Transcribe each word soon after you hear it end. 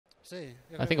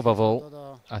I think above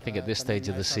all, I think at this stage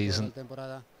of the season,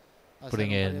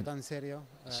 putting in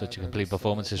such a complete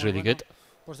performance is really good.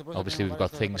 Obviously, we've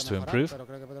got things to improve,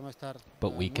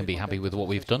 but we can be happy with what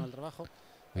we've done.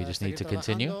 We just need to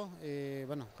continue.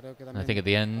 And I think at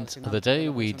the end of the day,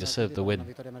 we deserve the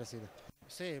win.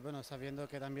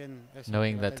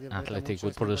 Knowing that Athletic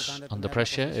would put us under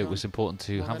pressure, it was important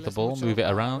to have the ball, move it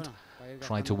around,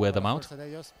 try to wear them out.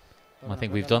 And I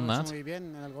think we've done that.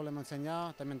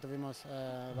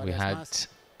 We had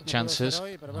chances,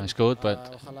 I scored,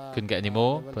 but couldn't get any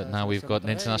more. But now we've got an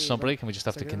international break and we just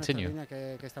have to continue.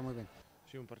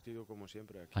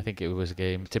 I think it was a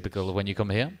game typical of when you come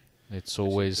here. It's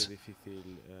always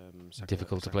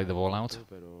difficult to play the ball out.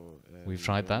 We've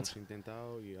tried that.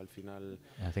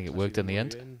 I think it worked in the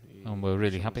end, and we're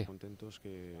really happy.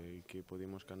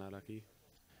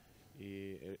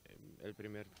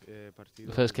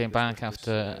 The first game back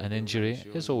after an injury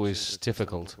is always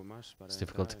difficult. It's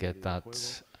difficult to get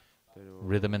that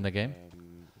rhythm in the game.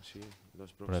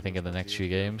 But I think in the next few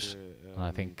games,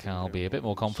 I think I'll be a bit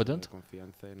more confident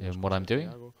in what I'm doing.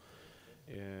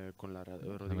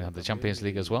 And we have the Champions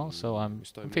League as well, so I'm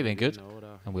feeling good,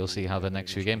 and we'll see how the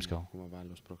next few games go.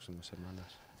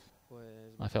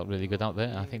 I felt really good out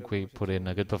there. I think we put in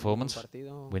a good performance,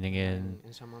 winning in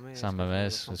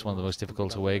Mamés. It's one of the most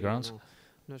difficult away grounds,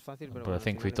 but I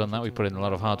think we've done that. We put in a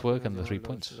lot of hard work and the 3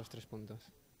 points.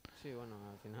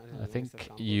 I think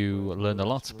you learn a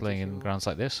lot playing in grounds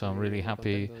like this, so I'm really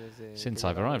happy since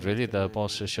I've arrived. Really, the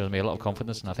boss has shown me a lot of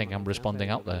confidence, and I think I'm responding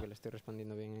out there.